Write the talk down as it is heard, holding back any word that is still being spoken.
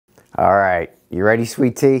All right, you ready,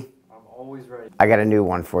 Sweet Tea? I'm always ready. I got a new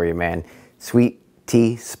one for you, man. Sweet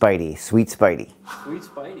Tea Spidey. Sweet Spidey. Sweet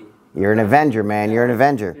Spidey. You're an Avenger, man. You're an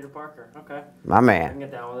Avenger. Peter Parker. Okay. My man. I can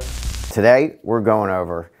get down with it. Today, we're going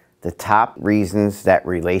over the top reasons that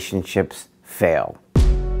relationships fail.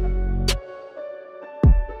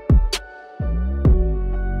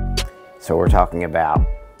 So we're talking about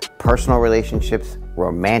personal relationships,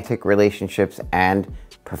 romantic relationships, and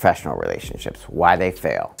professional relationships, why they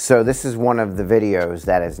fail. So this is one of the videos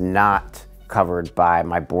that is not covered by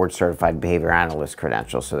my board certified behavior analyst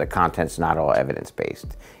credential, so the content's not all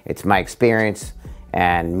evidence-based. It's my experience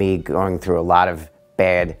and me going through a lot of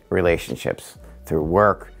bad relationships, through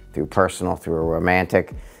work, through personal, through a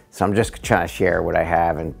romantic. So I'm just trying to share what I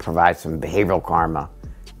have and provide some behavioral karma.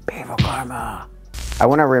 Behavioral karma. I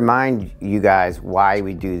want to remind you guys why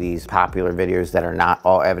we do these popular videos that are not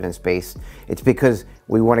all evidence-based. It's because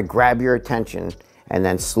we want to grab your attention and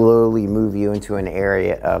then slowly move you into an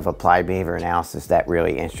area of applied behavior analysis that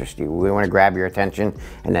really interests you. We want to grab your attention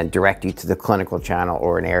and then direct you to the clinical channel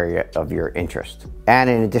or an area of your interest. And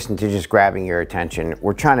in addition to just grabbing your attention,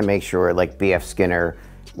 we're trying to make sure, like B.F. Skinner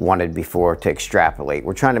wanted before, to extrapolate.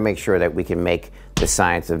 We're trying to make sure that we can make the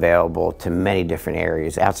science available to many different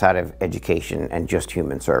areas outside of education and just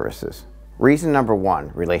human services. Reason number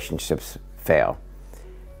one, relationships fail.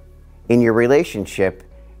 In your relationship,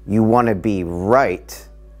 you want to be right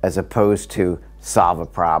as opposed to solve a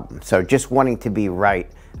problem. So just wanting to be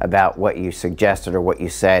right about what you suggested or what you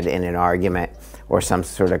said in an argument or some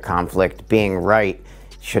sort of conflict, being right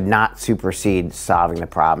should not supersede solving the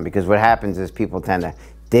problem, because what happens is people tend to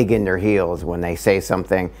dig in their heels when they say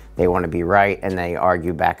something, they want to be right, and they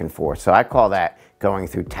argue back and forth. So I call that going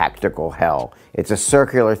through tactical hell. It's a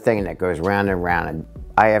circular thing that goes round and round. And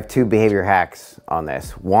I have two behavior hacks on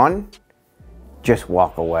this. One, just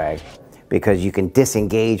walk away, because you can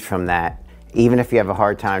disengage from that. Even if you have a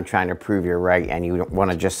hard time trying to prove you're right and you don't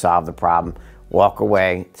want to just solve the problem, walk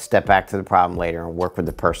away, step back to the problem later, and work with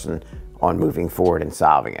the person on moving forward and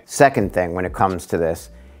solving it. Second thing, when it comes to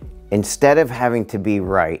this, instead of having to be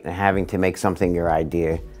right and having to make something your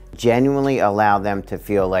idea, genuinely allow them to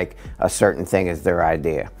feel like a certain thing is their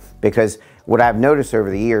idea. Because what I've noticed over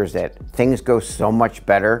the years, that things go so much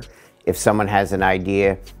better if someone has an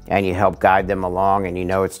idea and you help guide them along and you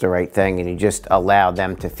know it's the right thing and you just allow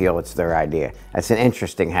them to feel it's their idea. That's an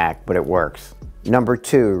interesting hack, but it works. Number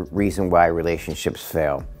two reason why relationships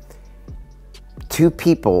fail. Two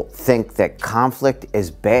people think that conflict is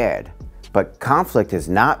bad, but conflict is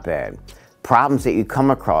not bad. Problems that you come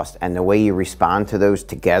across and the way you respond to those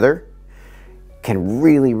together can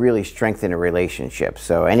really, really strengthen a relationship.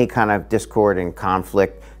 So any kind of discord and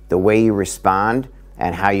conflict, the way you respond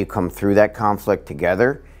and how you come through that conflict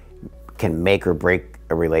together can make or break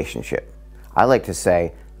a relationship. I like to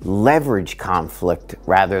say, leverage conflict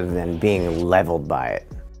rather than being leveled by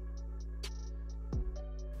it.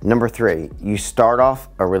 Number three, you start off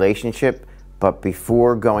a relationship, but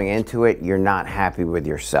before going into it, you're not happy with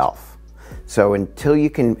yourself. So until you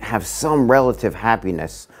can have some relative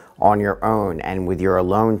happiness on your own and with your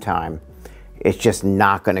alone time, it's just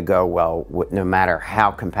not going to go well no matter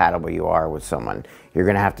how compatible you are with someone. You're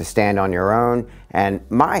going to have to stand on your own. And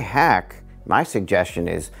my hack, my suggestion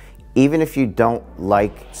is, even if you don't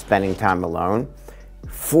like spending time alone,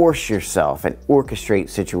 force yourself and orchestrate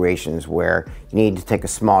situations where you need to take a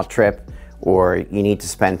small trip or you need to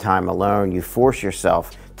spend time alone. You force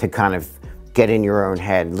yourself to kind of get in your own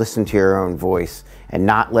head, listen to your own voice, and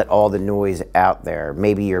not let all the noise out there.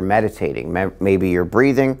 Maybe you're meditating, maybe you're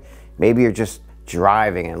breathing, maybe you're just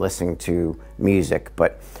driving and listening to music,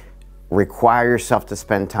 but require yourself to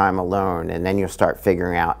spend time alone, and then you'll start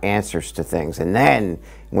figuring out answers to things. And then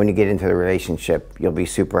when you get into the relationship, you'll be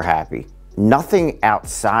super happy. Nothing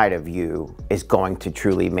outside of you is going to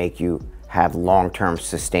truly make you have long-term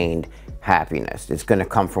sustained happiness. It's going to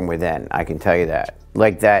come from within, I can tell you that.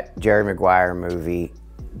 Like that Jerry Maguire movie,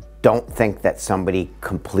 don't think that somebody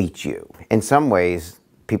completes you. In some ways,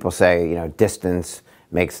 people say, you know, distance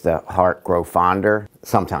makes the heart grow fonder.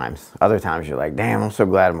 Sometimes. Other times you're like, damn, I'm so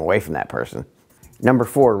glad I'm away from that person. Number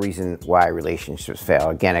four reason why relationships fail.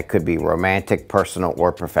 Again, it could be romantic, personal,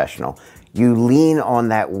 or professional. You lean on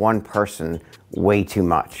that one person way too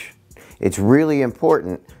much. It's really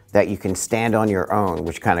important that you can stand on your own,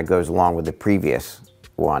 which kind of goes along with the previous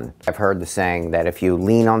one. I've heard the saying that if you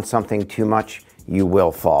lean on something too much, you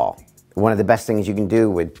will fall. One of the best things you can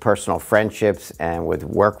do with personal friendships and with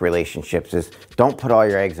work relationships is don't put all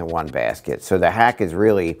your eggs in one basket. So the hack is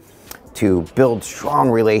really to build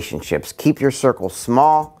strong relationships. Keep your circle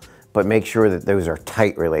small, but make sure that those are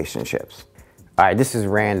tight relationships. All right, this is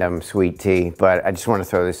random, sweet tea, but I just want to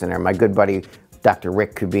throw this in there. My good buddy, Dr.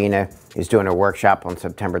 Rick Kubina, is doing a workshop on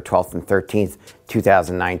September 12th and 13th,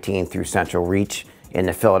 2019 through Central Reach in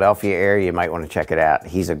the Philadelphia area. You might want to check it out.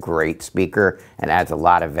 He's a great speaker and adds a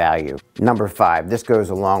lot of value. Number 5, this goes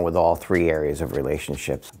along with all 3 areas of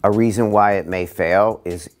relationships. A reason why it may fail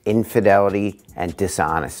is infidelity and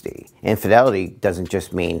dishonesty. Infidelity doesn't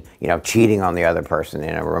just mean, cheating on the other person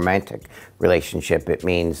in a romantic relationship. It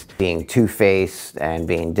means being two-faced and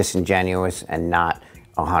being disingenuous and not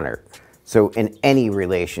 100. So in any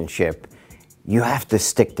relationship, you have to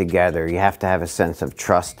stick together. You have to have a sense of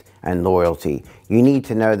trust and loyalty. You need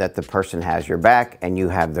to know that the person has your back and you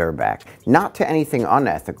have their back. Not to anything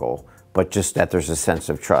unethical, but just that there's a sense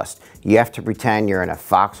of trust. You have to pretend you're in a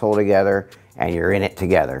foxhole together and you're in it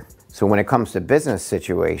together. So when it comes to business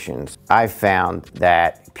situations, I've found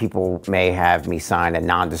that people may have me sign a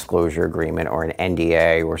non-disclosure agreement or an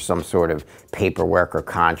NDA or some sort of paperwork or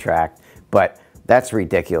contract, but that's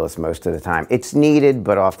ridiculous most of the time. It's needed,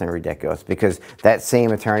 but often ridiculous, because that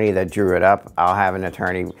same attorney that drew it up, I'll have an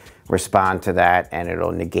attorney respond to that and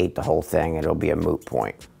it'll negate the whole thing. It'll be a moot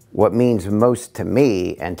point. What means most to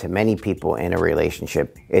me and to many people in a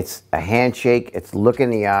relationship, it's a handshake, it's look in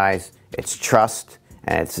the eyes, it's trust,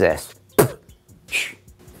 and it's this.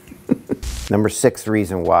 Number 6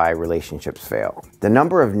 reason why relationships fail. The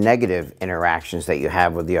number of negative interactions that you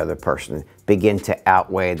have with the other person begin to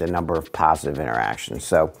outweigh the number of positive interactions.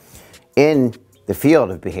 So in the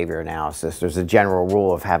field of behavior analysis, there's a general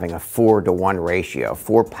rule of having a 4-to-1 ratio,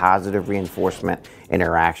 4 positive reinforcement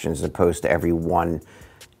interactions as opposed to every 1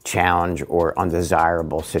 challenge or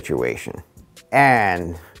undesirable situation.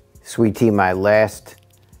 And sweet tea, my last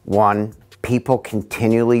one, people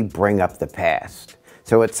continually bring up the past.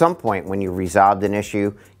 So at some point when you resolved an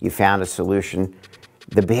issue, you found a solution,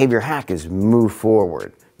 the behavior hack is move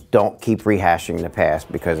forward. Don't keep rehashing the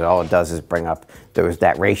past, because all it does is bring up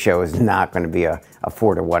that ratio is not going to be a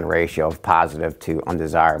 4-to-1 ratio of positive to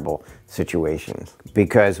undesirable situations.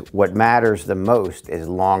 Because what matters the most is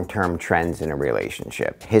long-term trends in a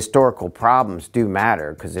relationship. Historical problems do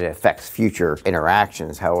matter because it affects future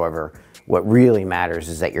interactions. However, what really matters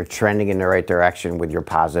is that you're trending in the right direction with your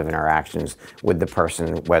positive interactions with the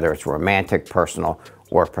person, whether it's romantic, personal,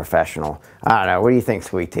 or professional. I don't know. What do you think,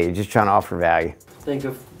 sweet tea? Just trying to offer value. I think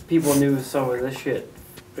if people knew some of this shit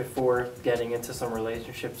before getting into some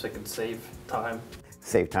relationships, it could save time.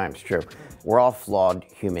 Save time, it's true. We're all flawed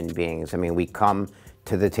human beings. I mean, we come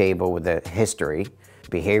to the table with a history.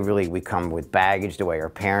 Behaviorally, we come with baggage, the way our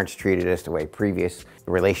parents treated us, the way previous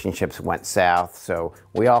relationships went south. So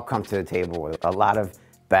we all come to the table with a lot of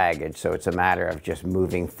baggage. So it's a matter of just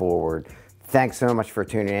moving forward. Thanks so much for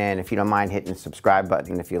tuning in. If you don't mind hitting the subscribe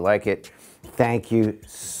button if you like it, thank you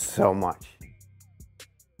so much.